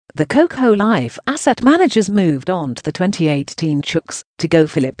The Cocolife Asset Managers moved on to the 2018 Chooks to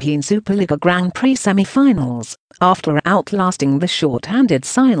Go-Philippine Superliga Gran Prix semifinals after outlasting the short-handed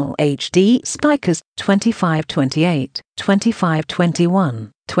Cignal HD Spikers 25-28,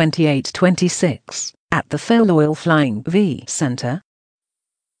 25-21, 28-26 at the FilOil Flying V Centre.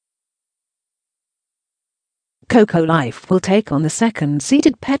 Cocolife will take on the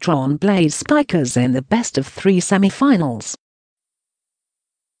second-seeded Petron Blaze Spikers in the best-of-3 semi-finals.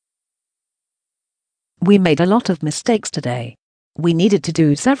 We made a lot of mistakes today. We needed to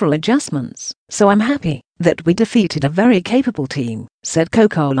do several adjustments, so I'm happy that we defeated a very capable team, said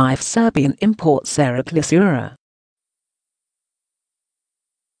Cocolife Serbian import Sara Klisura.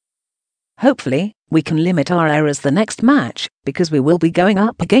 Hopefully, we can limit our errors the next match, because we will be going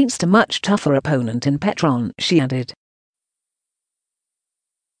up against a much tougher opponent in Petron, she added.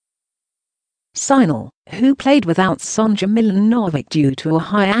 Cignal, who played without Sonja Milanovic due to a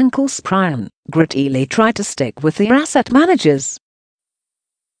high ankle sprian, grittily tried to stick with the asset managers.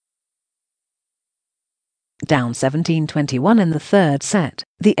 Down 17-21 in the third set,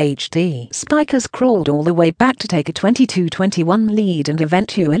 the HD Spikers crawled all the way back to take a 22-21 lead and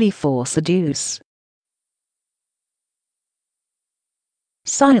eventually force a deuce.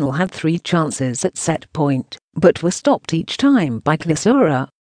 Cignal had 3 chances at set point, but were stopped each time by Klisura.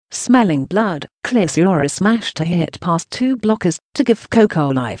 Smelling blood, Klisura smashed a hit past 2 blockers to give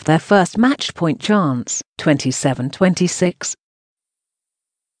Cocolife their first match point chance, 27-26.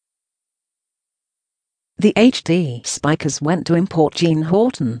 The HD Spikers went to import Jeane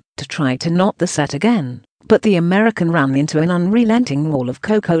Horton to try to knot the set again, but the American ran into an unrelenting wall of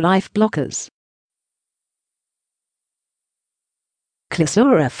Cocolife blockers.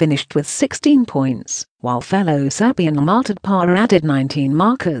 Klisura finished with 16 points, while fellow Serbianl Marta Drpa added 19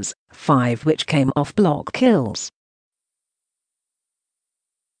 markers, 5 which came off block kills.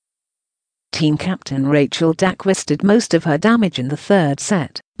 Team captain Rachel Daquis did most of her damage in the third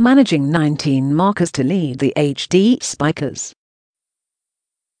set, managing 19 markers to lead the HD Spikers.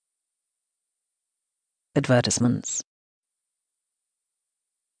 Advertisements.